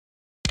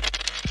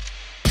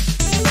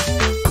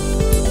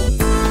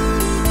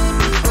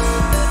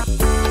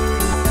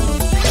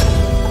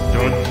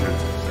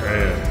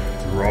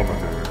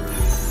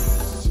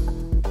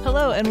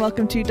and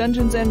welcome to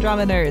Dungeons and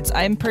Drama Nerds.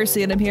 I'm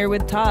Percy, and I'm here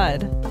with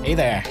Todd. Hey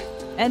there.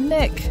 And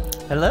Nick.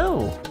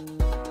 Hello.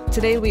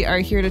 Today we are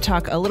here to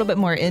talk a little bit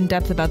more in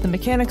depth about the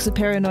mechanics of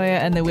Paranoia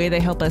and the way they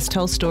help us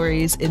tell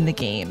stories in the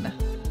game.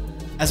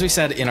 As we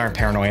said in our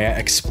Paranoia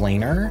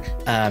Explainer,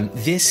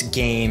 this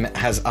game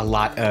has a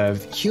lot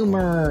of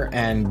humor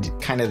and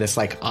kind of this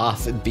like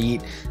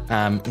offbeat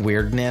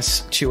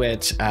weirdness to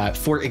it.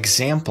 For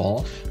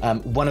example,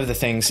 one of the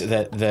things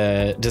that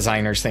the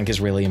designers think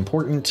is really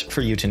important for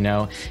you to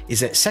know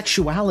is that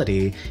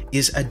sexuality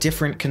is a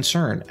different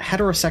concern.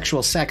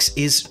 Heterosexual sex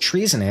is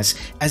treasonous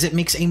as it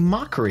makes a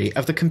mockery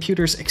of the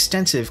computer's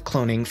extensive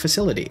cloning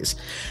facilities.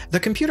 The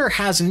computer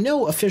has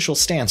no official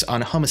stance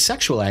on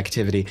homosexual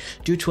activity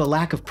due to a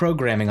lack of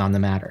programming on the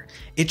matter.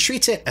 It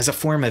treats it as a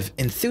form of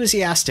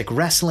enthusiastic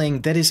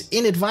wrestling that is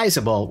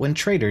inadvisable when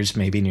traitors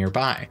may be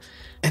nearby.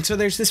 And so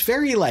there's this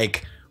very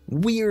like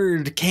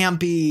weird,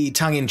 campy,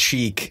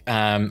 tongue-in-cheek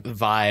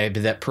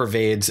vibe that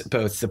pervades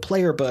both the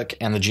player book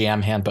and the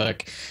GM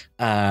handbook,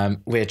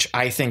 which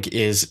I think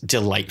is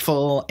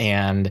delightful.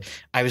 And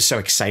I was so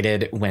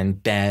excited when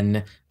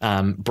Ben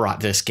brought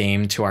this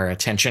game to our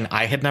attention.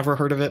 I had never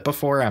heard of it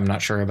before. I'm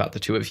not sure about the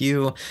two of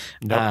you.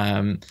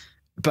 Nope.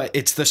 But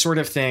it's the sort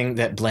of thing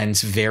that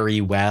blends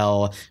very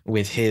well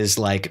with his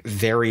like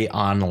very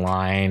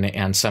online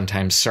and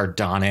sometimes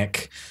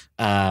sardonic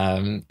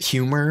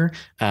humor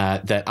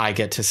that I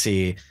get to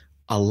see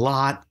a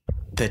lot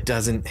that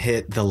doesn't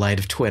hit the light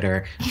of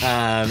Twitter.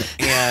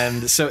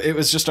 And so it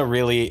was just a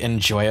really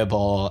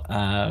enjoyable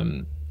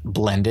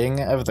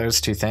blending of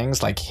those two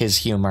things, like his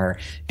humor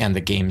and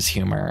the game's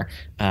humor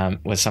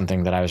was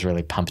something that I was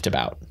really pumped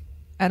about.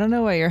 I don't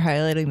know why you're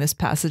highlighting this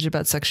passage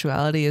about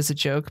sexuality as a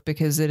joke,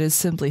 because it is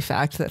simply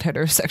fact that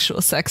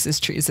heterosexual sex is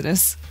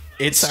treasonous.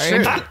 It's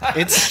true.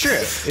 It's true.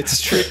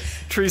 It's true.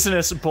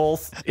 Treasonous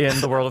both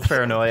in the world of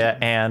Paranoia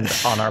and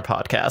on our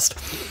podcast.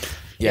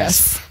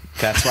 Yes.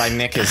 That's why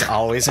Nick is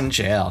always in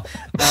jail.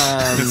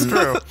 It's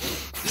true.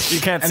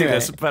 You can't see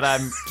this, but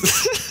I'm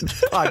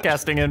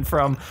podcasting in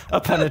from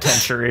a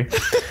penitentiary.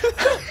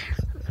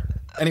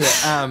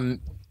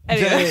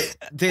 Anyway,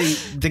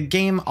 the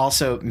game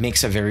also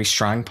makes a very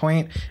strong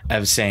point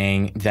of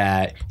saying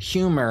that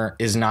humor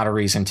is not a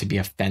reason to be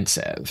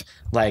offensive.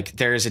 Like,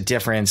 there's a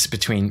difference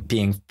between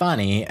being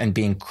funny and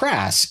being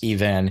crass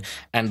even,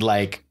 and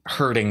like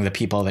hurting the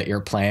people that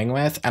you're playing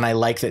with. And I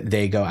like that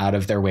they go out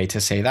of their way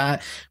to say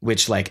that,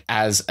 which like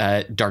as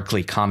a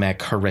darkly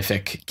comic,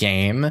 horrific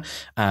game,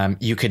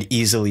 you could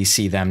easily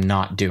see them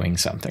not doing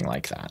something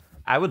like that.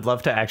 I would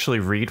love to actually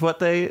read what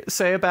they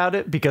say about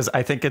it, because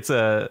I think it's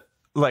a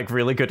like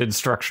really good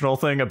instructional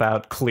thing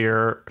about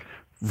clear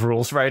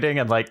rules writing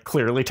and like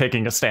clearly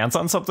taking a stance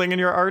on something in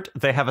your art.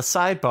 They have a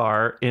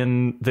sidebar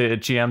in the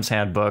GM's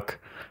handbook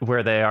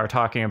where they are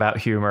talking about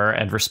humor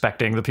and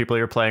respecting the people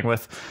you're playing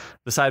with.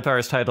 The sidebar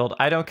is titled,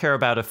 "I don't care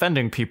about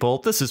offending people.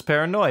 This is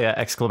paranoia!"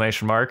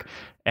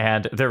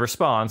 And their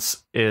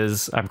response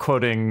is, I'm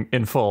quoting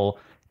in full,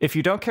 "If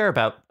you don't care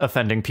about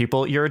offending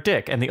people, you're a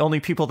dick, and the only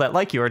people that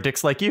like you are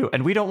dicks like you,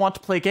 and we don't want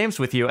to play games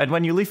with you, and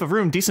when you leave a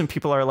room, decent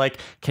people are like,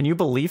 can you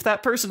believe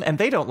that person? And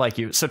they don't like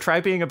you, so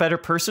try being a better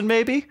person,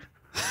 maybe?"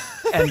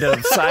 End of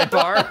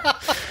sidebar.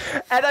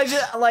 And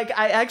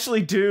I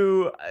actually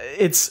do,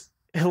 it's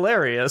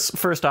hilarious,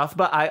 first off,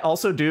 but I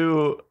also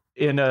do,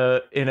 in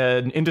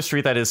an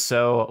industry that is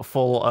so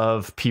full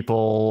of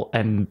people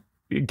and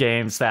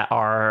games that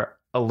are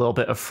a little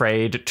bit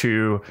afraid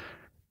to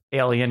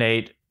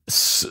alienate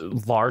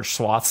large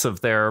swaths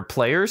of their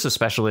players,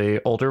 especially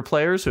older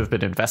players who have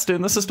been invested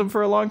in the system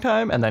for a long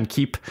time, and then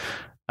keep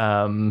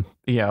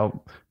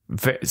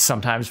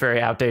sometimes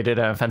very outdated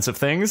and offensive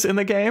things in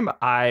the game.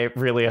 I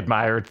really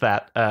admired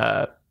that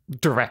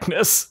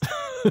directness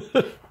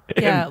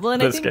in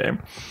this game.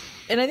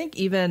 And I think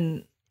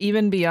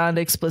even beyond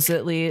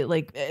explicitly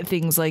like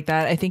things like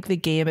that, I think the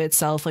game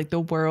itself, like the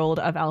world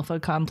of Alpha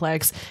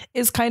Complex,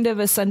 is kind of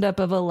a send up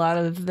of a lot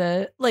of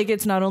the, like,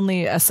 it's not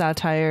only a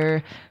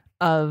satire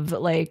of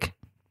like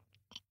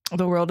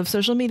the world of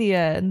social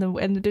media and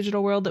the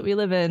digital world that we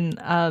live in.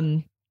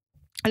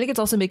 I think it's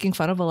also making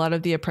fun of a lot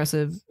of the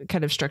oppressive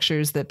kind of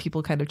structures that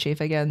people kind of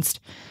chafe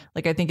against.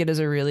 Like, I think it is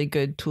a really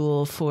good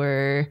tool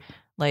for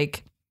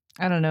like,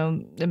 I don't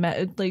know,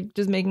 like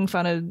just making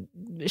fun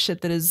of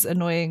shit that is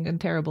annoying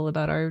and terrible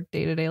about our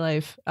day-to-day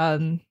life.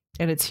 And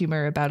its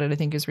humor about it, I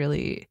think, is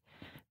really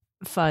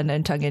fun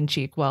and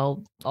tongue-in-cheek,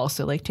 while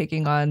also like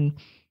taking on,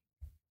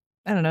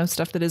 I don't know,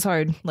 stuff that is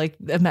hard, like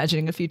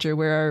imagining a future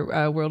where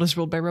our world is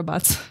ruled by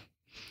robots.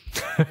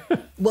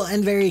 Well,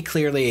 and very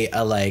clearly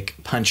a like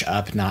punch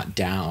up, not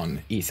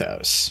down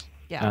ethos,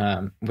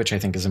 which I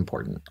think is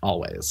important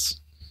always.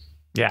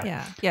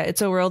 Yeah.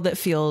 It's a world that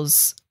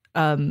feels,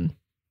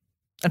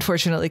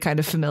 unfortunately, kind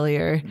of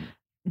familiar,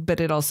 but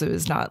it also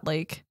is not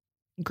like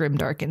grim,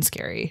 dark, and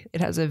scary.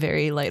 It has a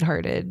very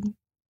lighthearted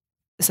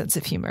sense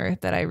of humor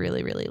that I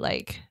really, really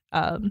like.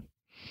 And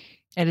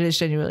it is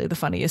genuinely the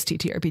funniest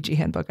TTRPG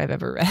handbook I've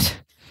ever read.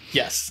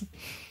 Yes.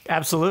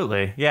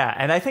 Absolutely. Yeah.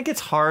 And I think it's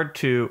hard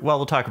to, well,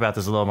 we'll talk about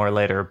this a little more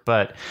later,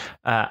 but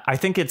I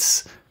think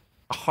it's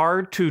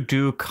hard to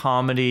do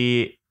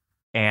comedy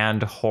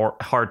and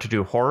hard to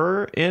do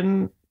horror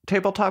in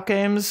tabletop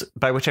games,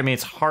 by which I mean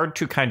it's hard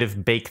to kind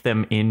of bake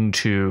them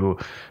into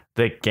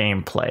the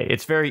gameplay.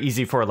 It's very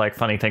easy for like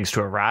funny things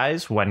to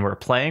arise when we're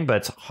playing, but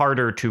it's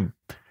harder to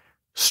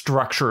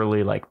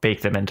structurally like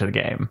bake them into the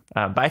game.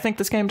 But I think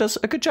this game does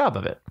a good job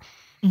of it.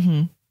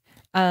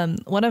 Mm-hmm.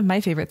 One of my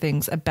favorite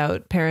things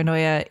about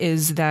Paranoia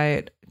is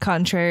that,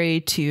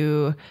 contrary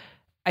to,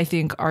 I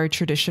think, our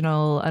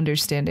traditional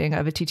understanding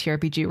of a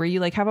TTRPG where you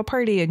like have a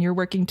party and you're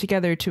working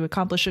together to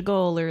accomplish a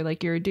goal, or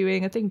like you're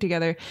doing a thing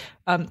together,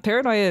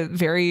 Paranoia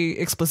very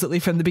explicitly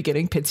from the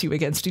beginning pits you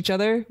against each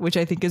other, which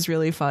I think is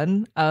really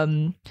fun.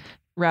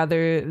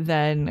 Rather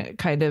than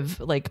kind of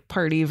like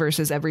party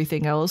versus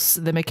everything else,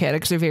 the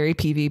mechanics are very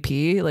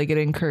PvP. Like, it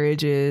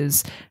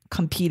encourages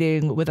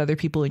competing with other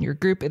people in your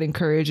group. It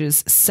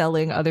encourages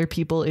selling other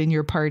people in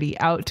your party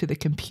out to the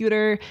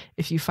computer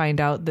if you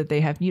find out that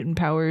they have mutant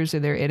powers or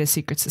they're in a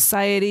secret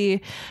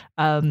society.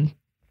 Even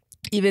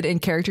in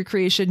character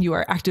creation, you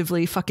are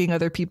actively fucking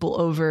other people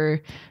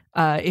over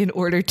in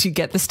order to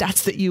get the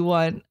stats that you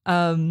want,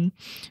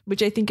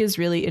 which I think is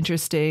really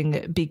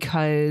interesting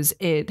because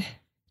it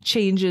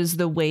changes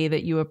the way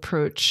that you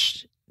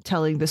approach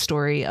telling the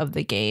story of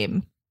the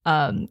game.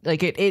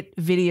 Like it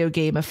video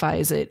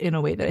gamifies it in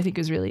a way that I think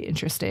is really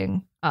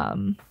interesting.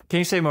 Can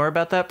you say more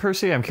about that,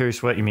 Percy? I'm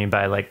curious what you mean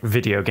by like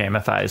video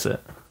gamifies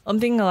it. I'm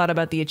thinking a lot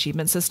about the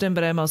achievement system,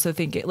 but I'm also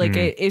thinking like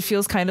it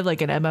feels kind of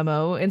like an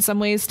MMO in some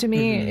ways to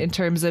me, in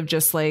terms of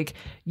just like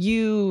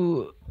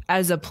you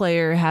as a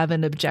player have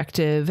an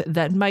objective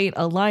that might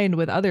align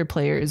with other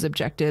players'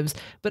 objectives,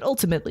 but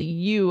ultimately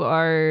you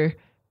are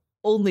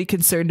only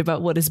concerned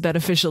about what is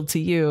beneficial to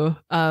you.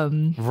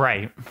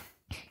 Right.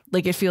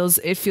 Like it feels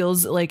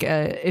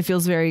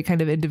very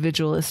kind of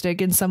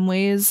individualistic in some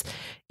ways,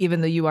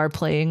 even though you are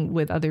playing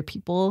with other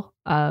people.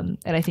 And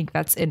I think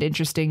that's an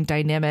interesting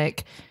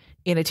dynamic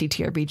in a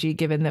TTRPG,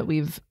 given that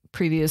we've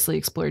previously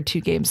explored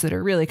two games that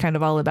are really kind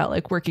of all about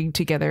like working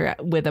together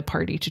with a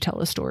party to tell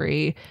a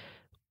story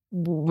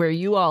where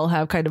you all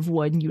have kind of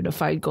one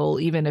unified goal,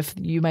 even if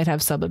you might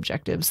have sub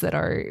objectives that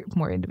are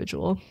more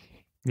individual.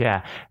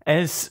 Yeah. And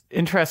it's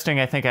interesting.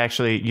 I think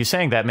actually you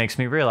saying that makes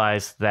me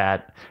realize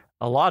that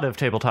a lot of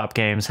tabletop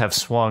games have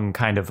swung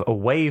kind of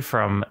away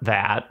from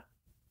that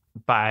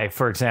by,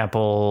 for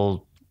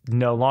example,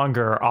 no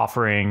longer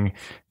offering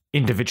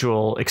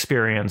individual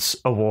experience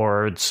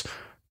awards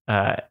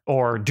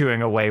or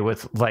doing away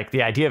with like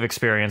the idea of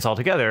experience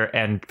altogether.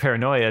 And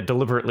Paranoia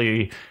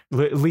deliberately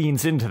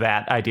leans into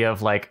that idea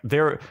of like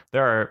there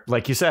are,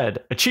 like you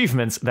said,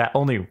 achievements that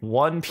only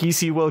one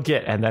PC will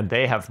get, and then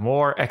they have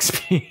more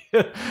XP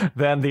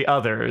than the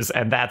others,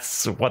 and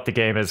that's what the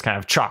game is kind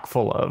of chock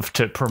full of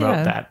to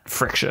promote that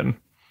friction.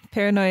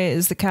 Paranoia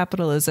is the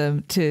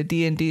capitalism to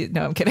D&D.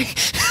 No, I'm kidding.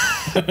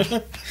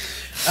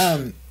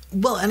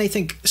 Well, and I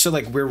think so.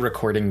 Like, we're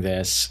recording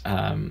this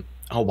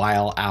a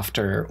while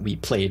after we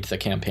played the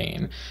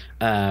campaign,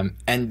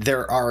 and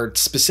there are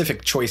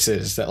specific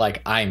choices that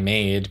like I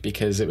made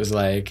because it was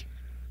like,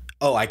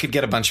 oh, I could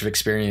get a bunch of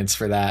experience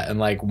for that, and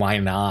like, why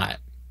not?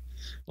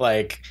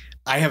 Like,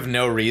 I have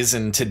no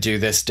reason to do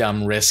this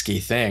dumb risky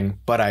thing,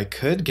 but I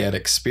could get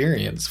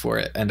experience for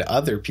it, and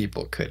other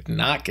people could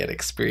not get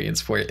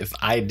experience for it if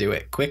I do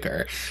it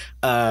quicker.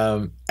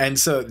 And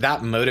so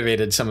that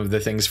motivated some of the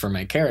things for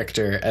my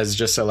character as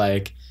just a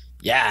like,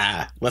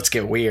 yeah, let's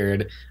get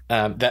weird,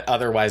 that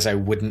otherwise I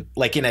wouldn't,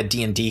 like in a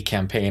D&D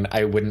campaign,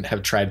 I wouldn't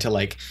have tried to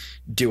like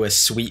do a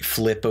sweet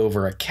flip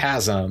over a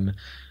chasm,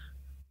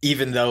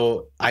 even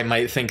though I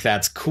might think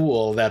that's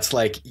cool. That's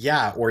like,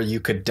 yeah, or you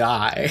could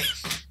die.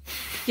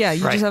 Yeah,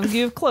 you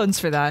have clones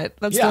for that.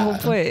 That's the whole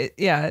point.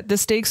 Yeah, the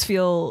stakes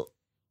feel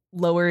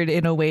lowered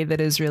in a way that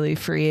is really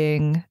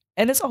freeing.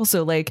 And it's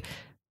also like,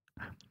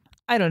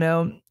 I don't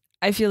know,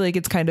 I feel like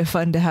it's kind of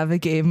fun to have a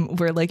game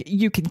where like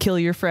you can kill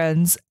your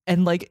friends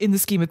and like in the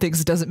scheme of things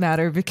it doesn't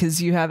matter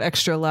because you have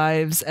extra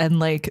lives and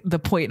like the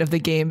point of the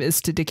game is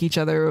to dick each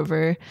other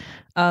over.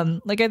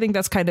 Like I think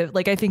that's kind of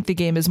like, I think the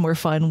game is more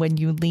fun when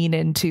you lean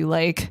into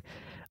like,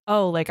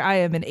 oh, like I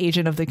am an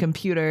agent of the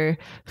computer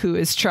who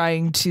is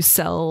trying to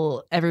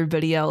sell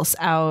everybody else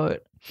out,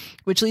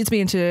 which leads me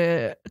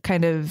into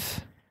kind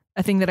of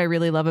a thing that I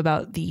really love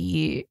about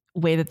the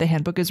way that the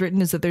handbook is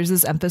written is that there's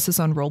this emphasis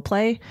on role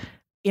play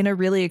in a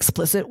really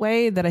explicit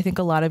way that I think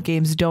a lot of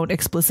games don't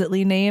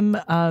explicitly name.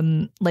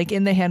 Like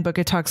in the handbook,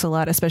 it talks a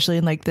lot, especially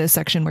in like the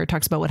section where it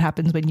talks about what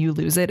happens when you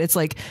lose it. It's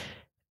like,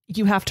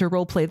 you have to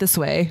role play this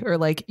way, or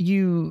like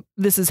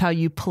this is how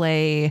you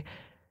play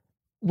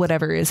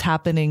whatever is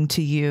happening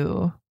to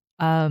you.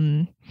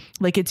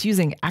 Like it's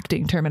using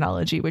acting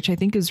terminology, which I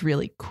think is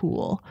really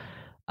cool.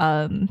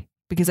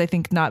 Because I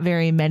think not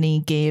very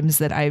many games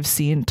that I've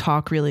seen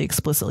talk really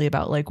explicitly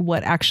about like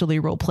what actually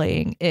role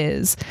playing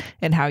is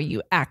and how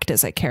you act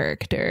as a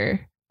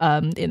character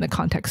in the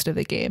context of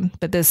the game.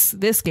 But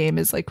this game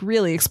is like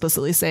really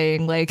explicitly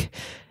saying like,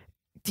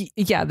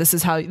 yeah, this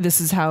is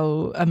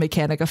how a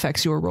mechanic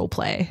affects your role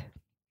play.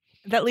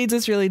 That leads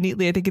us really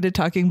neatly, I think, into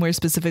talking more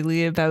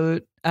specifically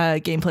about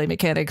gameplay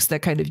mechanics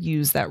that kind of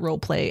use that role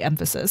play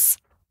emphasis.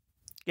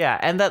 Yeah,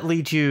 and that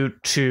leads you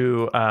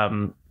to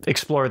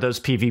explore those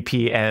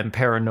PvP and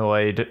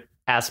paranoid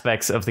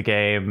aspects of the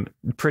game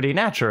pretty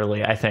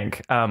naturally, I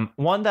think.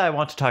 One that I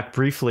want to talk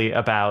briefly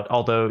about,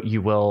 although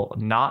you will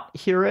not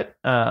hear it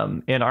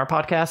in our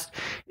podcast,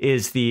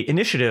 is the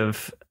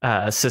initiative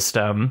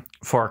system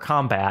for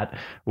combat,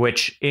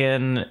 which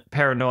in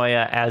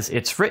Paranoia, as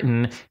it's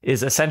written,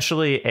 is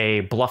essentially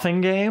a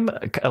bluffing game,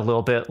 a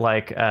little bit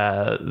like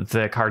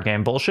the card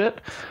game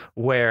Bullshit,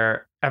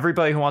 where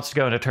everybody who wants to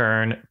go in a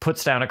turn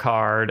puts down a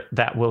card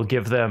that will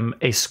give them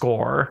a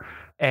score,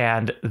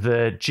 and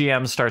the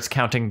GM starts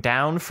counting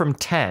down from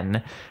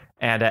 10,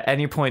 and at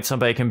any point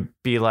somebody can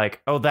be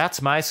like, oh,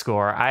 that's my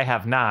score, I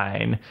have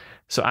 9,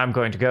 so I'm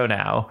going to go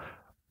now.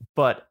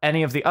 But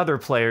any of the other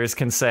players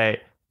can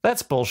say,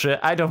 that's bullshit,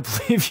 I don't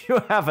believe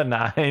you have a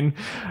 9,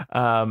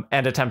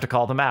 and attempt to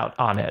call them out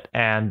on it.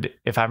 And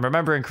if I'm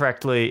remembering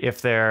correctly,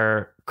 if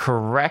they're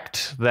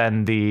correct,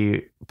 then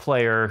the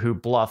player who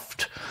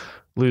bluffed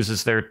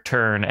loses their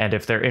turn, and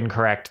if they're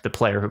incorrect, the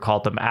player who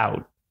called them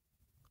out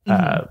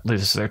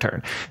loses their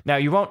turn. Now,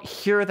 you won't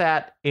hear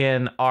that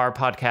in our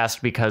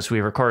podcast because we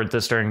recorded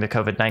this during the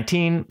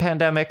COVID-19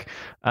 pandemic,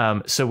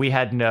 so we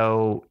had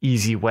no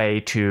easy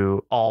way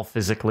to all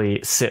physically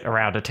sit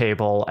around a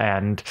table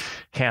and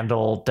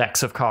handle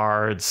decks of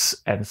cards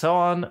and so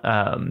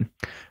on.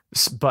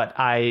 But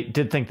I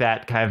did think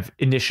that kind of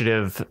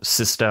initiative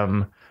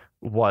system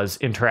was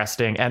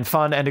interesting and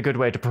fun, and a good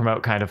way to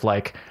promote kind of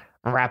like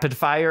rapid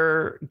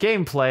fire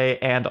gameplay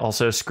and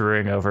also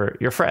screwing over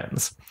your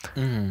friends.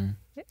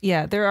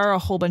 Yeah, there are a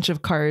whole bunch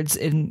of cards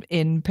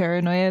in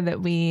Paranoia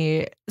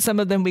that some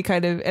of them we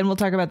kind of, and we'll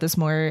talk about this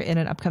more in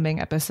an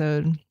upcoming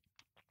episode,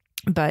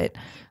 but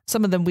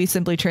some of them we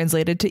simply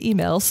translated to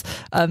emails,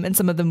 and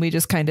some of them we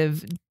just kind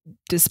of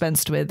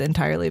dispensed with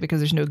entirely because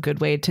there's no good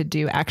way to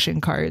do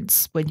action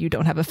cards when you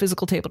don't have a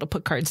physical table to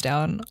put cards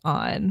down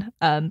on.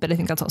 But I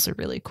think that's also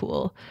really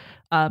cool.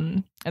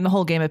 And the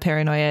whole game of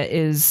Paranoia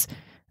is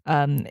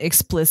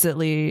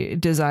explicitly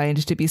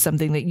designed to be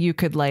something that you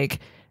could like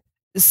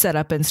set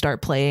up and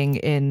start playing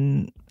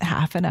in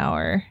half an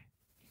hour.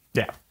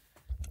 Yeah.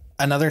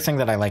 Another thing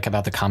that I like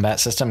about the combat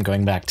system,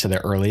 going back to the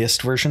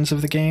earliest versions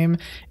of the game,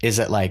 is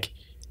that like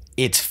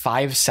it's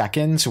 5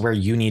 seconds where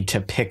you need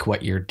to pick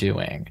what you're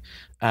doing.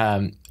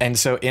 And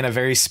so in a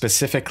very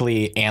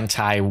specifically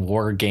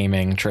anti-war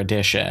gaming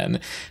tradition,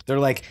 they're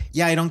like,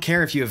 yeah, I don't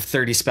care if you have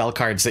 30 spell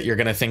cards that you're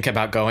going to think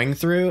about going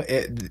through.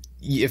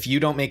 If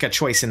you don't make a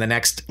choice in the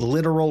next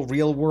literal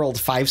real world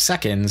 5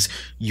 seconds,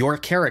 your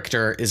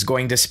character is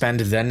going to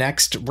spend the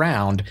next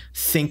round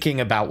thinking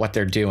about what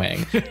they're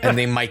doing and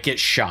they might get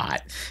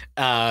shot.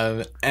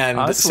 And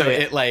honestly, so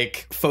it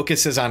like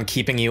focuses on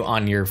keeping you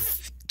on your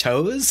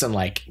toes and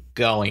like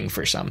going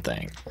for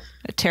something.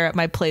 I tear up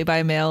my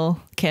play-by-mail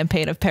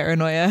campaign of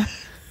Paranoia.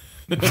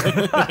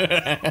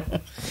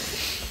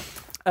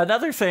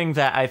 Another thing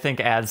that I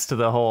think adds to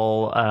the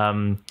whole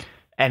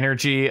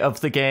energy of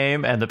the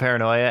game and the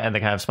paranoia and the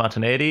kind of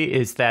spontaneity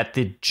is that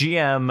the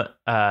GM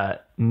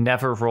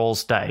never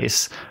rolls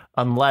dice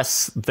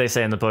unless they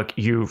say in the book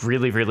you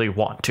really, really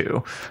want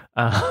to.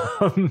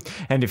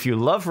 And if you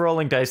love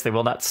rolling dice, they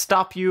will not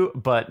stop you.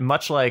 But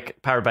much like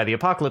Powered by the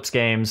Apocalypse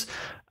games,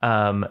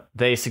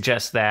 they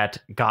suggest that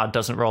God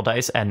doesn't roll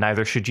dice, and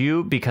neither should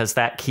you, because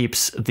that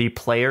keeps the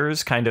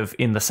players kind of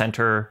in the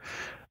center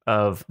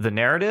of the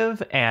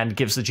narrative and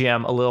gives the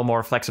GM a little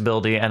more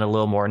flexibility and a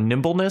little more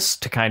nimbleness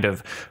to kind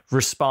of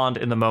respond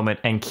in the moment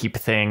and keep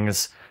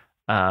things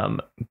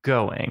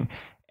going.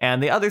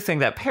 And the other thing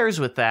that pairs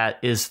with that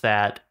is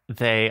that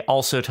they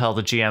also tell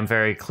the GM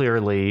very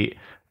clearly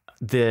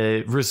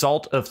the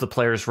result of the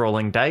players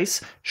rolling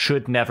dice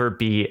should never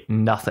be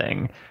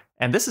nothing.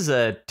 And this is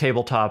a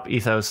tabletop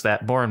ethos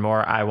that more and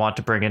more I want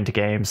to bring into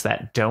games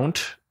that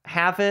don't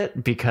have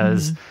it,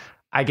 because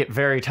I get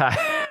very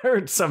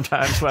tired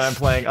sometimes when I'm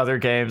playing other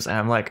games and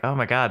I'm like, oh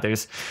my God,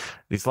 there's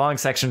these long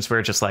sections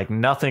where just like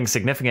nothing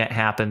significant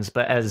happens.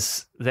 But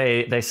as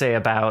they say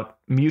about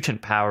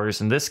mutant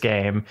powers in this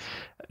game,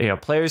 you know,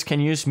 players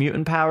can use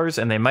mutant powers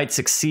and they might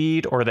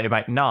succeed or they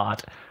might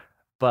not,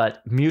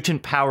 but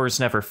mutant powers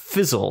never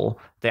fizzle.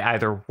 They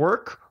either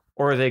work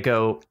or they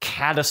go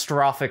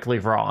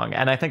catastrophically wrong.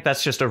 And I think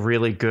that's just a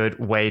really good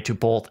way to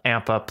both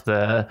amp up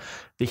the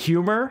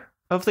humor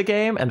of the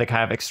game and the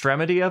kind of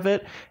extremity of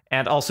it,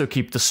 and also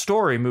keep the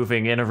story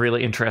moving in a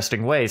really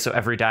interesting way. So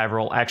every die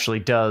roll actually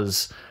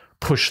does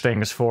push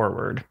things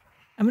forward.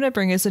 I'm going to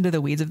bring us into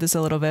the weeds of this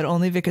a little bit,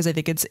 only because I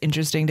think it's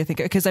interesting to think,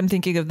 because I'm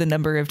thinking of the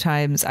number of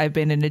times I've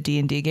been in a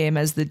D&D game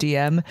as the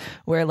DM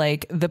where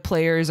like the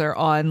players are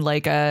on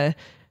like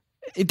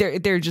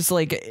they're just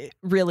like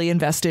really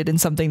invested in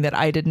something that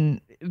I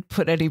didn't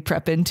put any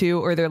prep into,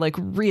 or they're like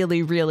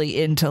really,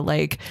 really into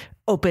like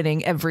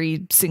opening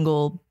every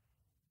single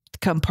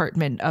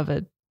compartment of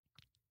a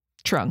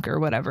trunk or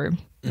whatever.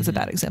 It's a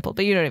bad example,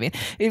 but you know what I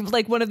mean?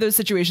 Like one of those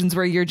situations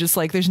where you're just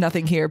like, there's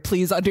nothing here.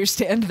 Please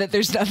understand that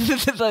there's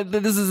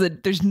nothing,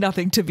 there's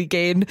nothing to be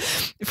gained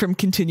from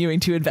continuing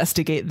to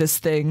investigate this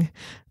thing.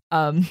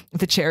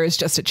 The chair is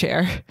just a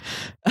chair.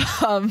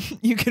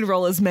 You can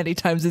roll as many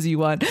times as you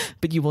want,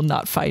 but you will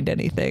not find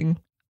anything.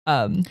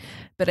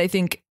 But I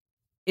think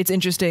it's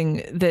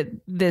interesting that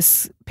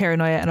this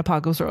Paranoia and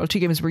Apocalypse World are two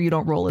games where you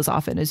don't roll as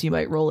often as you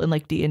might roll in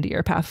like D&D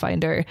or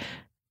Pathfinder.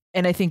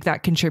 And I think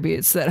that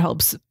contributes, that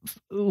helps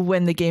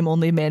when the game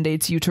only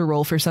mandates you to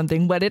roll for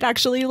something when it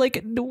actually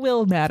like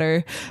will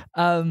matter.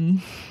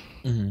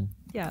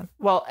 Yeah.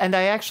 Well, and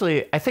I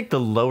think the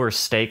lower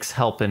stakes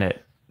help in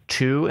it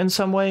too in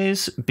some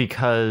ways,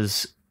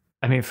 because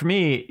I mean, for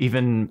me,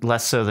 even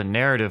less so than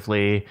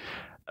narratively,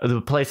 the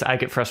place I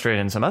get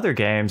frustrated in some other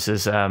games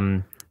is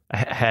I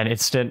had an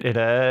instant in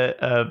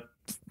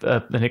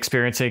an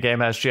experience in a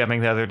game I was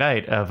GMing the other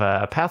night of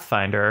a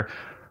Pathfinder,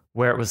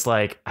 where it was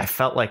like I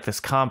felt like this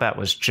combat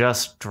was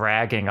just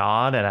dragging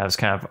on, and I was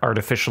kind of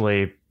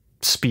artificially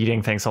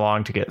speeding things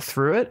along to get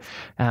through it.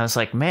 And I was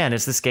like, man,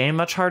 is this game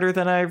much harder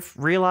than I've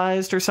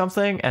realized or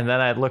something? And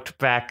then I looked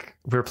back,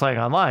 we were playing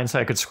online, so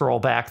I could scroll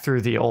back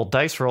through the old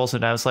dice rolls,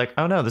 and I was like,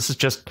 oh no, it's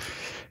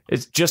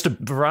just a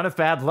run of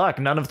bad luck.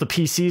 None of the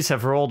PCs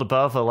have rolled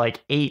above a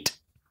like 8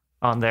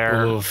 on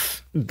their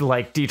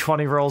like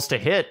D20 rolls to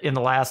hit in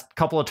the last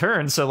couple of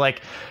turns. So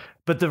like,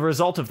 but the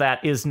result of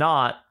that is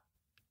not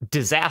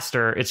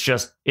disaster. It's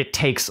just, it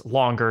takes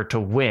longer to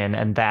win,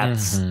 and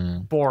that's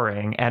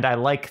boring. And I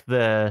like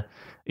the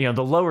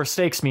lower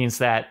stakes means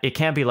that it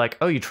can be like,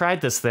 oh, you tried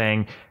this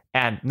thing,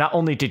 and not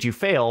only did you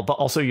fail, but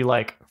also you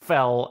like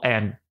fell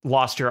and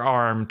lost your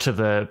arm to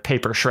the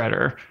paper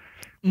shredder.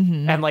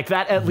 And like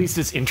that at least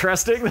is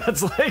interesting.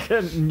 That's like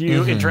a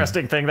new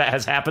interesting thing that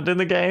has happened in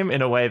the game,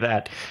 in a way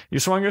that you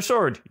swung your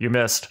sword, you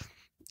missed,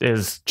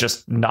 is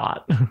just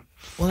not.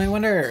 Well, I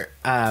wonder,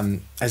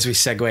 as we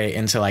segue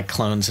into like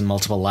clones and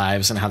multiple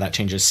lives and how that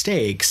changes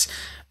stakes,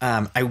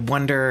 I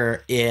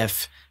wonder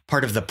if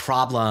part of the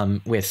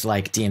problem with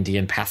like D&D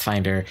and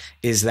Pathfinder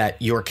is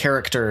that your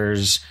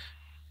characters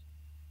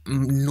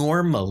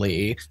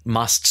normally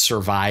must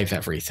survive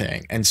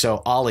everything. And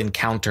so all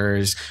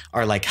encounters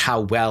are like how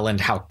well and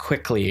how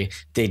quickly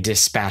they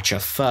dispatch a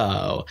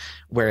foe.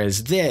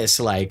 Whereas this,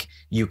 like,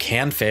 you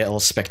can fail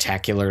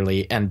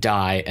spectacularly and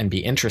die and be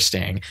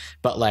interesting,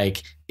 but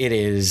like it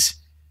is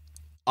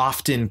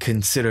often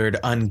considered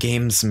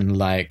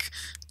ungamesmanlike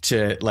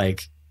to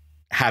like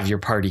have your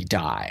party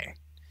die.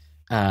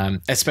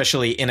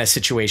 Especially in a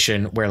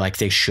situation where like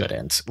they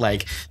shouldn't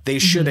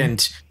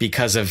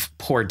because of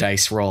poor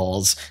dice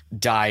rolls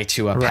die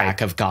to a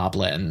pack of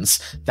goblins.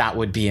 That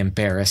would be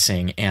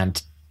embarrassing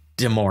and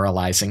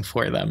demoralizing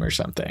for them or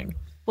something.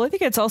 Well, I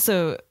think it's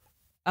also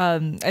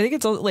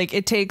like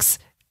it takes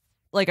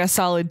like a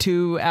solid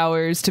 2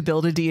 hours to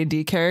build a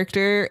D&D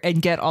character and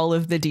get all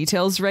of the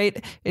details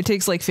right. It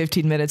takes like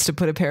 15 minutes to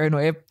put a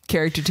Paranoia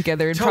character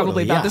together, and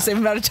probably not the same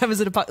amount of time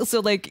as an Apocalypse.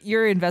 So like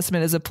your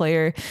investment as a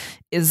player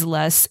is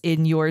less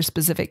in your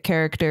specific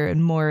character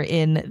and more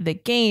in the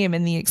game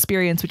and the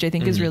experience, which I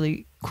think is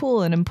really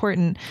cool and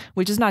important,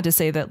 which is not to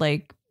say that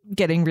like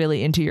getting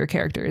really into your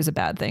character is a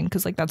bad thing,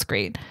 because like that's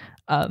great.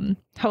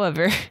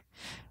 However,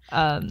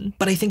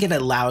 but I think it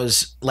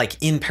allows, like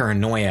in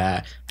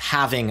Paranoia,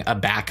 having a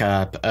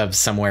backup of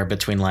somewhere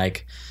between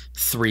like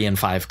 3 and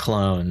 5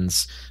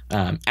 clones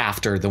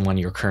after the one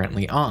you're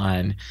currently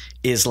on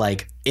is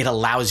like, it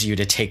allows you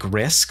to take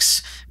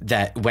risks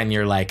that when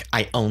you're like,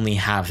 I only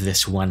have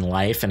this one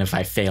life, and if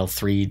I fail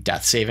 3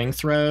 death saving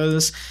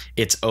throws,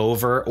 it's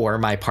over, or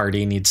my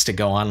party needs to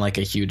go on like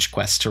a huge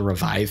quest to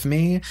revive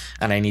me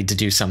and I need to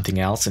do something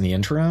else in the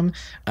interim,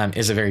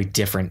 is a very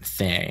different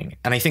thing.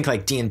 And I think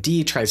like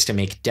D&D tries to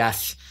make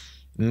death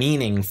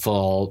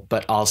meaningful,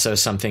 but also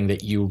something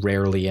that you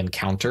rarely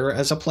encounter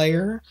as a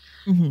player.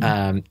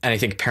 And I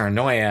think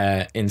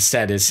Paranoia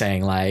instead is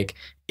saying like,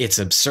 it's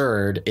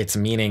absurd, it's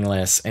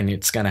meaningless, and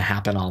it's going to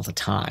happen all the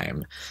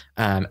time.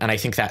 And I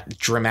think that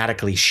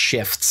dramatically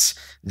shifts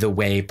the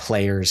way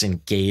players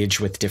engage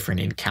with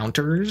different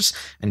encounters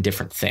and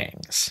different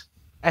things.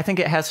 I think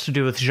it has to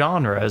do with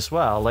genre as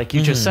well. Like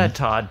you just said,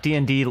 Todd,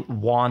 D&D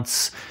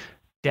wants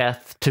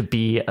death to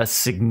be a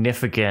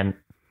significant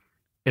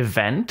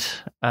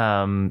event.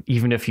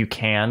 Even if you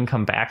can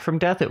come back from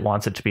death, it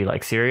wants it to be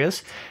like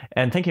serious.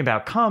 And thinking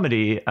about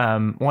comedy,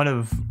 one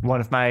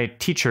of my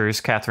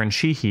teachers, Catherine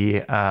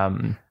Sheehy,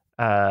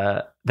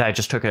 that I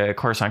just took a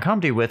course on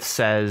comedy with,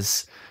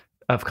 says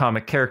of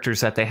comic characters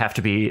that they have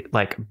to be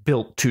like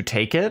built to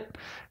take it.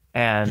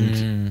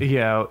 And you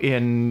know,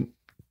 in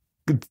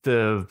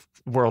the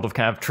world of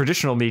kind of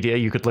traditional media,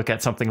 you could look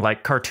at something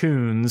like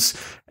cartoons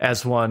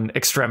as one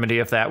extremity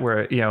of that,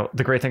 where, you know,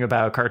 the great thing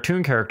about a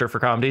cartoon character for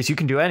comedy is you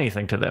can do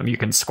anything to them. You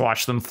can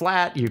squash them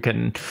flat, you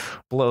can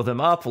blow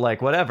them up,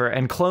 like whatever.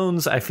 And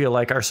clones, I feel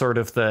like, are sort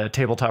of the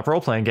tabletop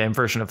role-playing game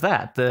version of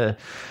that.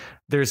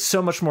 There's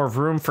so much more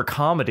room for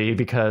comedy,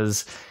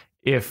 because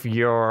if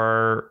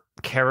your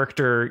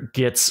character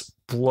gets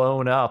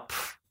blown up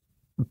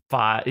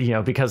by, you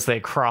know, because they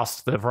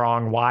crossed the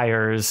wrong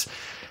wires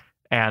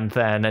and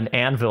then an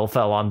anvil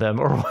fell on them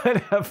or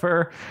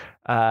whatever,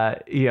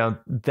 you know,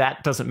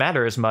 that doesn't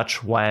matter as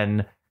much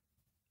when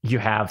you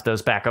have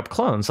those backup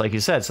clones, like you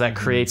said. So that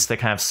creates the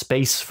kind of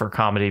space for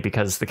comedy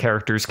because the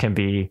characters can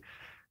be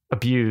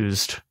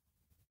abused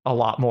a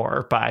lot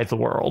more by the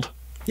world.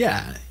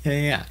 Yeah.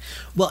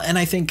 Well, and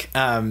I think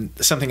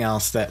something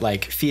else that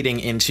like feeding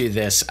into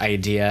this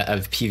idea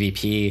of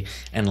PvP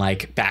and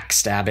like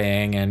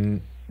backstabbing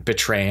and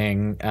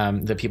betraying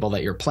the people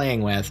that you're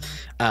playing with,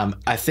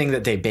 a thing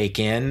that they bake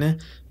in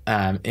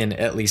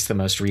at least the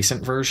most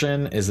recent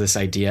version is this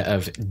idea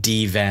of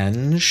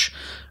devenge.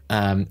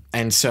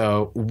 And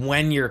so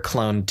when your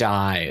clone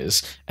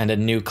dies and a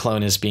new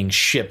clone is being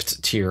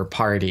shipped to your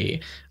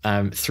party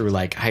through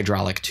like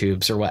hydraulic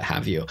tubes or what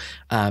have you,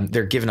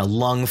 they're given a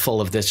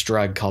lungful of this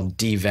drug called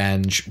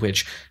devenge,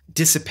 which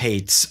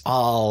dissipates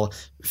all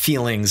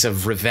feelings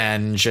of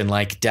revenge and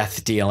like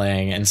death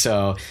dealing. And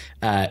so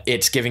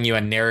it's giving you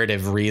a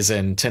narrative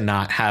reason to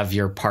not have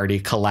your party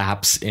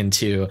collapse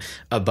into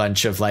a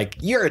bunch of like,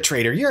 you're a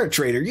traitor, you're a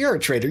traitor, you're a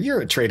traitor,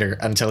 you're a traitor,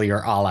 until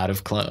you're all out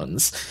of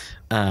clones.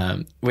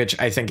 Which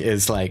I think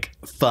is like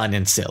fun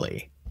and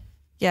silly.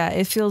 Yeah,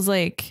 it feels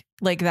like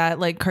that,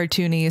 like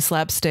cartoony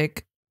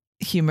slapstick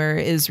humor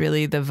is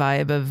really the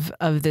vibe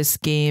of this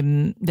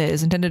game that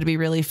is intended to be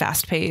really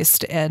fast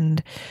paced,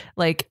 and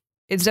like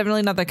it's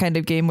definitely not the kind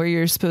of game where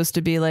you're supposed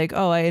to be like,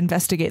 oh, I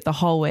investigate the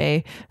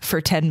hallway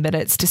for 10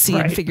 minutes to see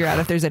and figure out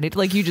if there's any,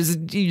 like you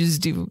just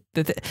do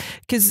the thing.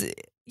 Because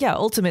yeah,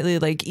 ultimately,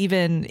 like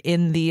even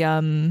in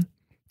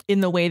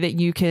the way that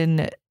you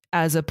can,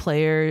 as a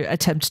player,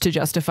 attempt to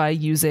justify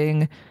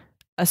using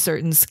a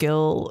certain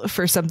skill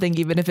for something,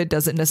 even if it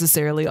doesn't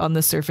necessarily on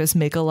the surface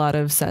make a lot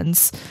of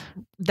sense,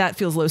 that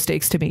feels low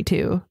stakes to me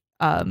too.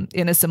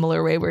 In a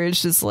similar way where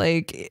it's just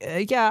like,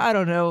 yeah, I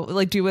don't know,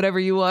 like do whatever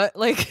you want.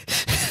 Like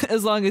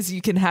as long as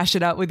you can hash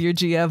it out with your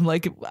GM,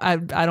 like I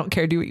don't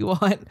care, do what you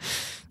want,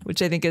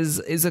 which I think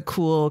is a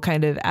cool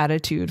kind of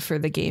attitude for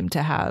the game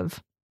to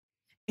have.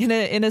 In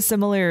a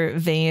similar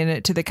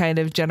vein to the kind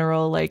of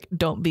general, like,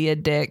 don't be a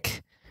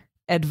dick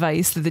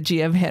advice that the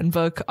GM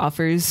handbook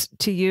offers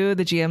to you,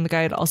 the GM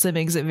guide also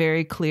makes it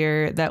very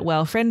clear that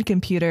while friend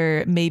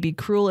computer may be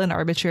cruel and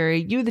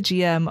arbitrary, you, the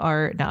GM,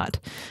 are not.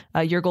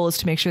 Your goal is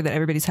to make sure that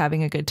everybody's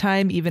having a good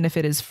time, even if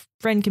it is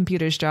friend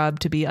computer's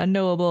job to be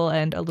unknowable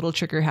and a little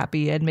trigger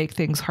happy and make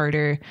things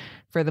harder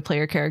for the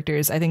player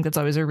characters. I think that's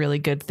always a really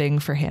good thing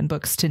for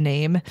handbooks to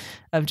name,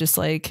 of just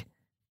like,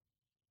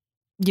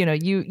 you know,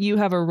 you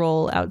have a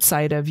role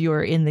outside of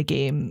your in the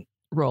game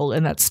role,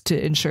 and that's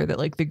to ensure that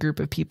like the group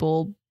of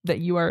people that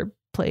you are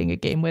playing a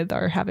game with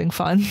are having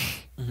fun.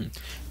 Mm-hmm.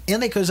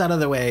 And it goes out of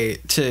the way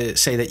to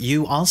say that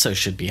you also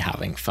should be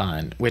having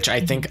fun, which I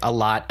think a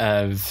lot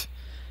of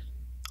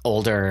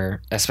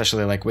older,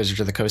 especially like Wizards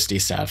of the Coasty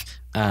stuff,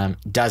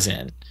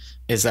 doesn't.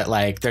 Is that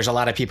like there's a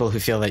lot of people who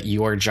feel that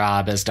your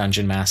job as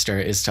dungeon master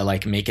is to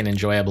like make an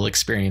enjoyable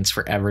experience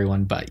for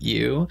everyone but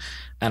you.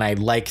 And I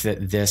like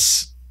that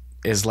this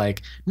is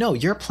like, no,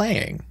 you're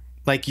playing.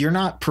 Like, you're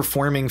not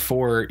performing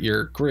for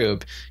your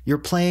group, you're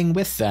playing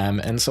with them.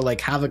 And so like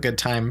have a good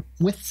time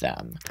with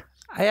them.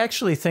 I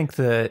actually think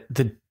that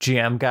the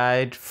GM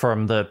guide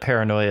from the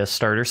Paranoia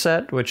starter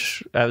set,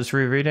 which I was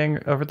rereading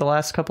over the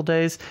last couple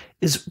days,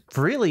 is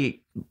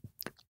really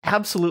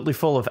absolutely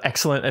full of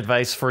excellent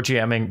advice for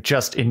GMing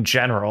just in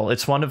general.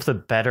 It's one of the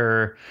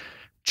better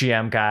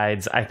GM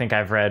guides I think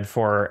I've read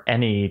for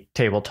any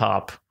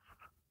tabletop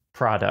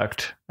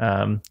product.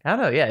 I don't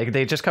know. Yeah,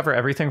 they just cover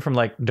everything from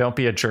like don't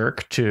be a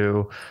jerk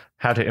to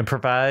how to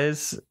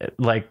improvise.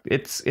 Like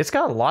it's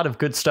got a lot of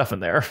good stuff in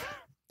there.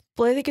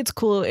 Well, I think it's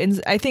cool, and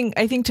I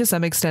think to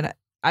some extent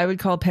I would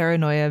call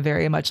Paranoia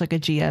very much like a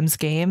GM's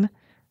game,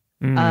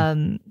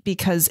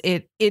 because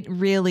it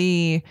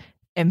really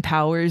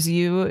empowers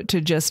you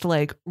to just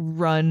like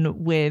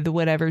run with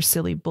whatever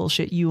silly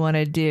bullshit you want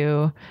to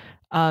do.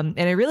 And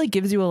it really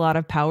gives you a lot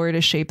of power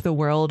to shape the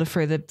world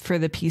for the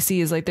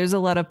PCs. Like there's a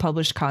lot of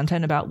published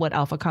content about what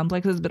Alpha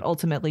Complex is, but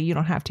ultimately you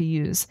don't have to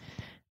use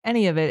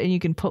any of it, and you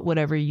can put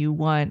whatever you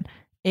want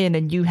in,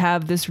 and you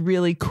have this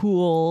really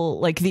cool,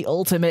 like the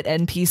ultimate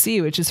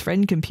NPC, which is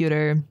friend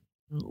computer,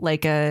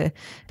 like an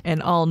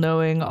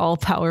all-knowing,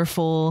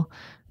 all-powerful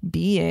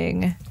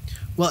being.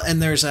 Well,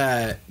 and there's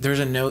a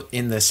note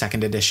in the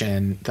second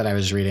edition that I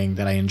was reading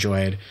that I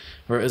enjoyed,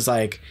 where it was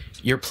like,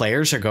 your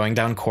players are going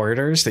down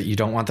corridors that you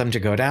don't want them to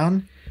go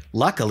down.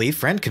 Luckily,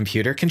 friend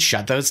computer can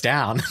shut those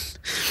down.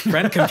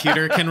 Friend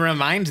computer can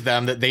remind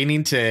them that they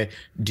need to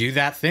do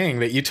that thing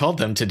that you told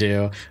them to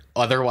do.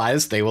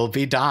 Otherwise, they will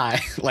die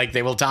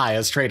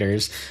as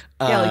traitors.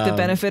 Yeah, like the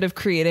benefit of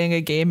creating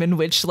a game in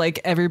which like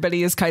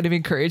everybody is kind of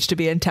encouraged to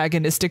be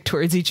antagonistic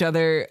towards each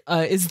other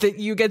is that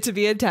you get to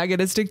be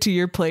antagonistic to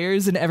your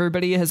players, and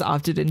everybody has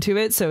opted into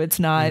it. So it's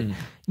not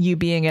you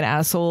being an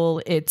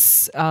asshole.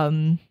 It's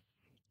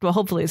well,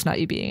 hopefully it's not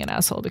you being an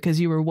asshole, because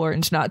you were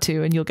warned not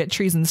to, and you'll get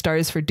treason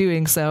stars for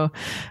doing so.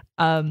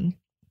 But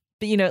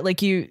you know,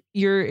 like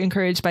you're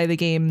encouraged by the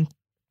game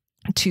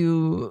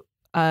to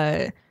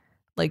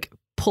like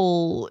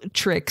pull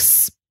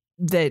tricks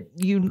that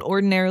you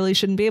ordinarily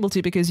shouldn't be able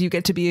to, because you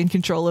get to be in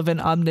control of an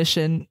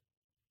omniscient,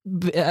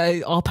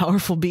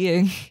 all-powerful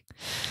being,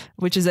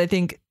 which is, I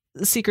think,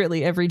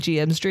 secretly every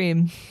GM's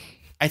dream.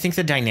 I think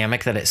the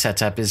dynamic that it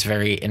sets up is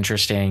very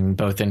interesting,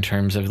 both in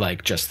terms of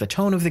like just the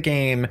tone of the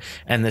game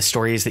and the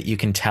stories that you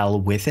can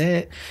tell with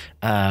it.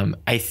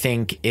 I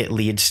think it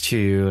leads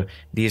to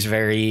these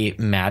very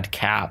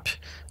madcap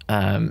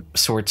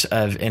sorts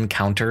of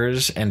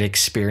encounters and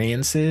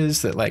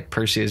experiences that, like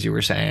Percy, as you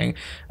were saying,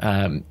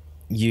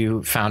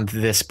 you found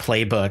this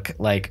playbook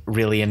like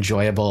really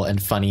enjoyable and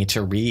funny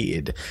to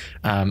read.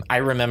 I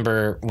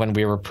remember when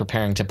we were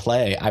preparing to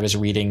play, I was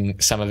reading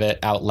some of it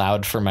out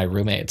loud for my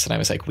roommates, and I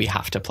was like, we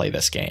have to play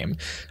this game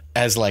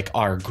as like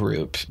our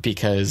group,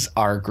 because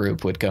our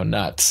group would go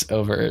nuts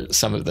over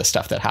some of the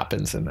stuff that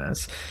happens in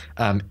this.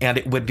 And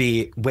it would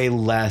be way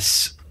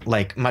less,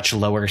 like much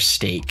lower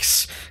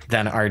stakes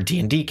than our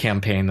D&D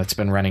campaign that's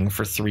been running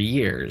for 3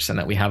 years and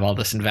that we have all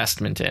this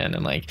investment in,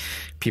 and like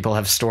people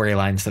have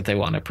storylines that they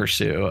want to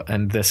pursue,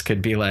 and this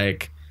could be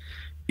like,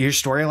 your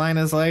storyline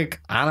is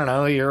like, I don't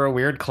know, you're a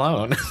weird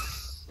clone.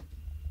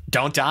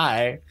 Don't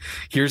die,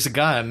 here's a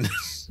gun.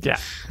 Yeah.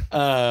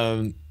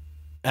 And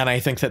I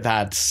think that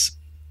that's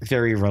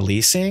very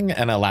releasing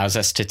and allows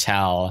us to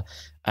tell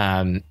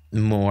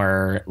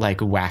more like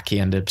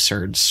wacky and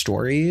absurd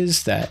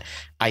stories that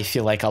I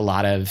feel like a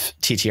lot of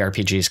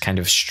TTRPGs kind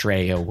of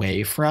stray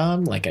away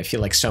from. Like, I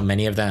feel like so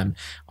many of them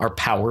are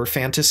power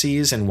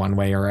fantasies in one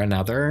way or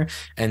another.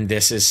 And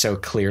this is so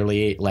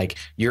clearly like,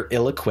 you're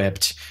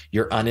ill-equipped,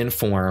 you're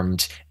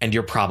uninformed, and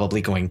you're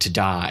probably going to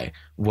die.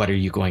 What are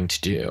you going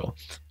to do?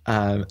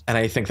 And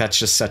I think that's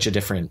just such a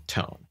different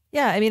tone.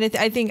 Yeah, I mean,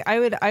 I think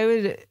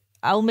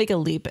I'll make a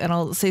leap and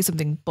I'll say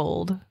something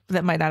bold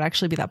that might not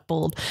actually be that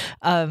bold,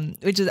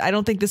 which is, I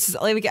don't think this is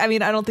like, I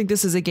don't think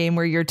this is a game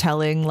where you're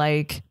telling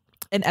like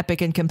an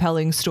epic and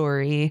compelling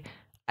story.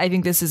 I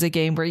think this is a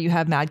game where you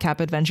have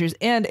madcap adventures,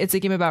 and it's a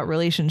game about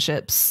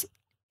relationships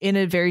in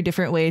a very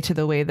different way to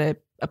the way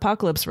that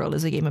Apocalypse World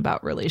is a game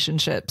about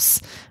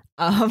relationships.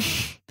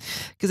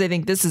 Because I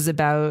think this is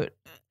about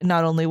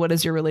not only what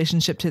is your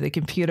relationship to the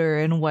computer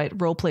and what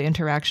roleplay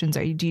interactions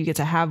do you get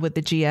to have with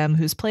the GM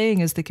who's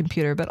playing as the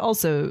computer, but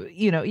also,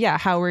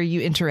 how are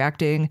you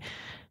interacting?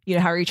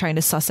 How are you trying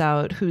to suss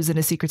out who's in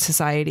a secret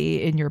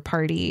society in your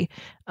party?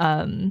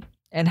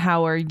 And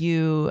how are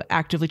you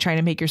actively trying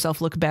to make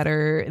yourself look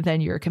better than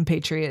your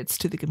compatriots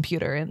to the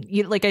computer? And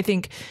I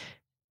think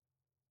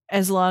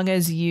as long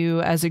as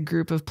you as a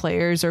group of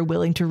players are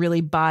willing to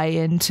really buy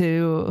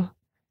into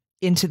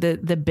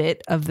the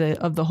bit of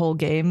the whole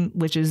game,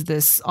 which is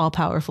this all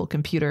powerful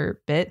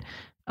computer bit,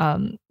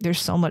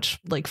 there's so much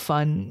like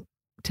fun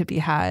to be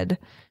had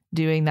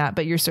doing that.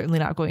 But you're certainly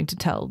not going to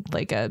tell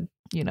like a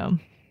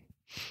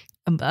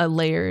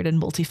layered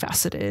and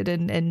multifaceted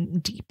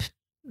and deep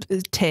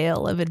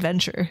tale of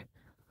adventure.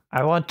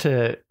 I want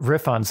to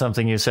riff on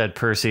something you said,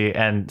 Percy,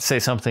 and say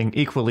something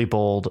equally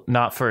bold,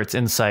 not for its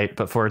insight,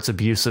 but for its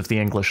abuse of the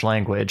English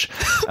language,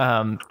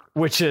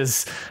 which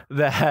is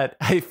that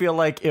I feel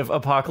like if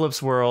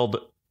Apocalypse World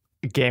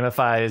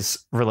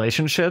gamifies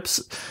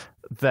relationships,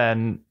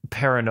 then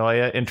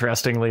Paranoia,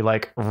 interestingly,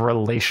 like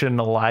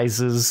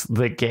relationalizes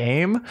the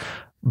game.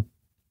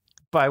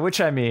 By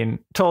which I mean,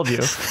 told you.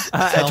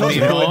 I told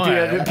you it would be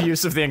an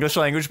abuse of the English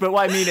language. But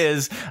what I mean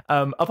is,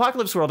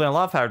 Apocalypse World and a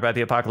lot powered by the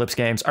Apocalypse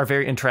games are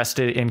very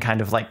interested in kind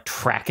of like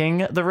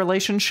tracking the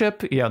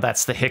relationship.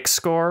 That's the Hicks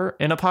score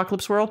in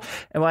Apocalypse World.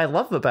 And what I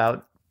love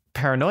about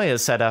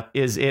Paranoia's setup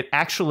is it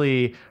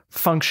actually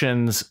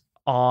functions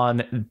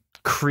on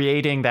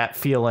creating that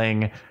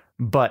feeling,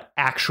 but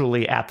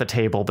actually at the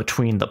table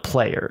between the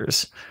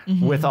players,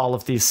 with all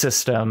of these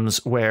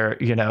systems where,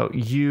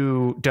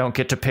 you don't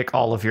get to pick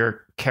all of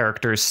your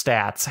characters'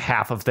 stats.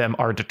 Half of them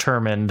are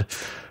determined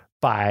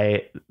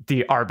by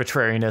the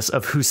arbitrariness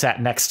of who sat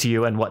next to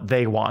you and what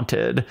they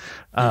wanted.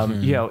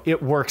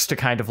 It works to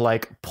kind of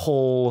like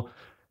pull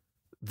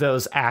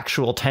those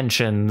actual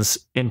tensions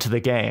into the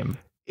game.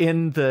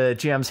 In the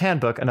GM's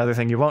handbook, another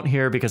thing you won't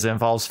hear because it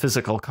involves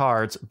physical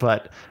cards,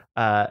 but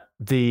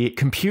the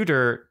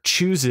computer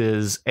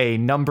chooses a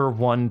number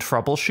one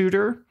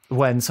troubleshooter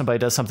when somebody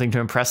does something to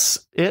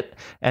impress it,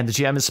 and the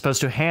GM is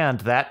supposed to hand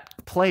that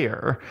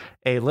player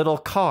a little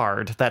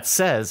card that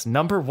says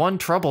number one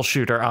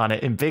troubleshooter on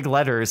it in big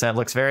letters, and it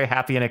looks very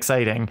happy and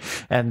exciting.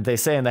 And they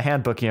say in the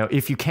handbook,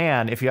 if you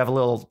have a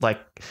little like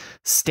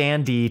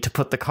standee to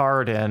put the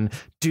card in,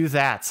 do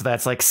that. So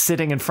that's like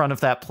sitting in front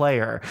of that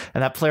player,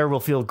 and that player will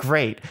feel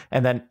great.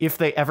 And then if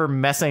they ever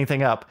mess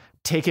anything up,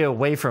 take it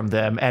away from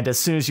them, and as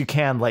soon as you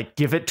can, like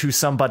give it to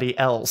somebody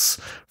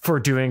else for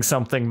doing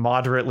something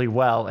moderately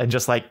well, and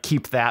just like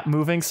keep that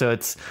moving. So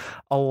it's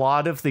a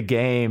lot of the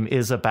game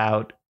is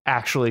about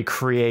actually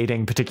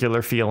creating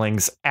particular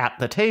feelings at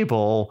the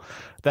table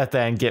that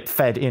then get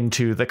fed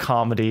into the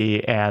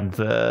comedy and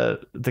the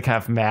kind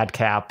of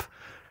madcap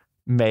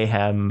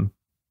mayhem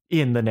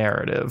in the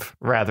narrative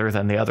rather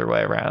than the other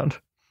way around.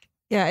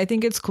 Yeah, I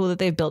think it's cool that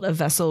they've built a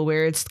vessel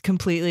where it's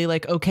completely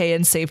like okay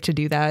and safe to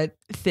do that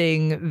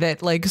thing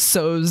that like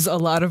sows a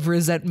lot of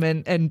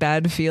resentment and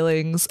bad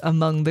feelings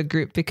among the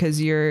group,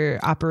 because you're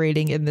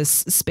operating in this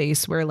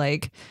space where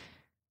like,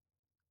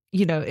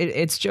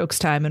 it's jokes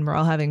time and we're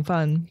all having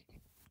fun.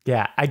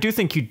 Yeah, I do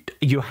think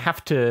you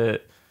have to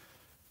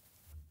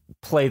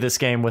play this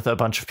game with a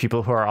bunch of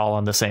people who are all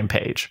on the same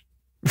page.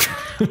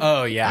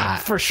 Oh yeah,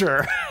 for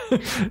sure.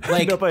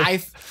 Like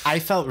I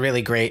felt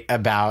really great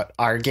about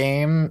our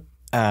game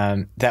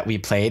that we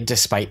played,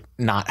 despite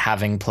not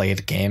having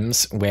played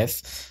games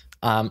with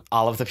all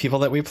of the people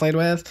that we played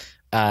with,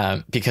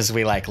 because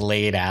we like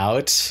laid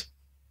out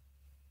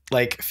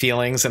like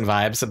feelings and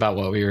vibes about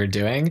what we were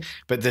doing.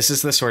 But this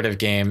is the sort of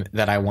game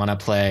that I want to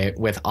play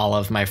with all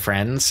of my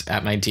friends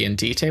at my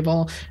D&D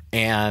table,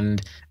 and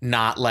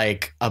not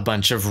like a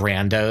bunch of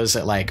randos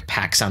at like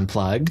PAX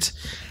Unplugged.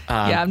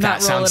 Yeah, I'm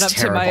not rolling up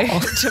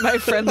to my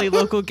friendly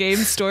local game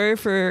store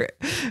for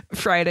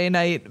Friday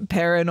night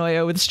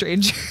paranoia with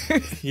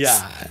strangers.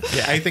 Yeah,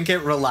 I think it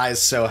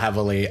relies so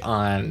heavily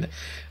on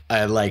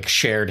a like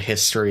shared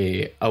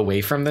history away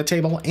from the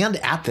table and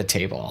at the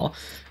table.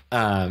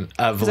 Of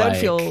like, I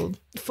feel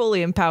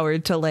fully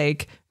empowered to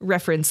like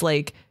reference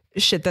like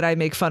shit that I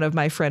make fun of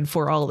my friend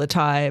for all the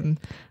time,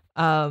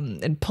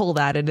 and pull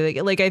that into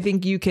the, like, I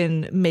think you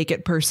can make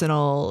it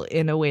personal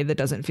in a way that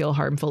doesn't feel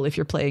harmful if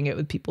you're playing it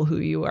with people who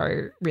you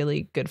are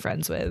really good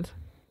friends with.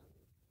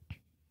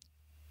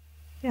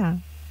 Yeah.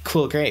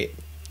 Cool. Great.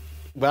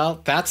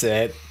 Well, that's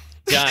it.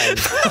 Done.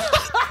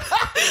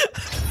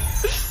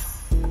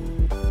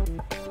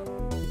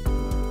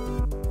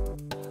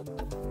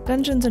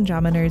 Dungeons &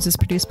 Drama Nerds is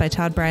produced by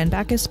Todd,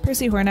 Backus,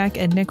 Percy, Hornak,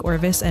 and Nick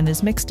Orvis, and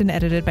is mixed and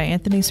edited by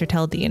Anthony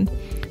Sertel Dean.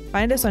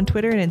 Find us on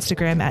Twitter and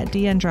Instagram at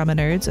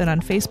DNDramaNerds and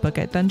on Facebook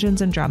at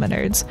Dungeons & Drama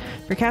Nerds.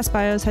 For cast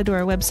bios, head to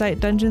our website,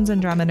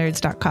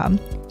 dungeonsanddramanerds.com.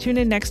 Tune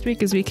in next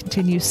week as we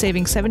continue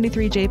saving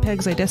 73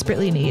 JPEGs I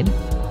desperately need.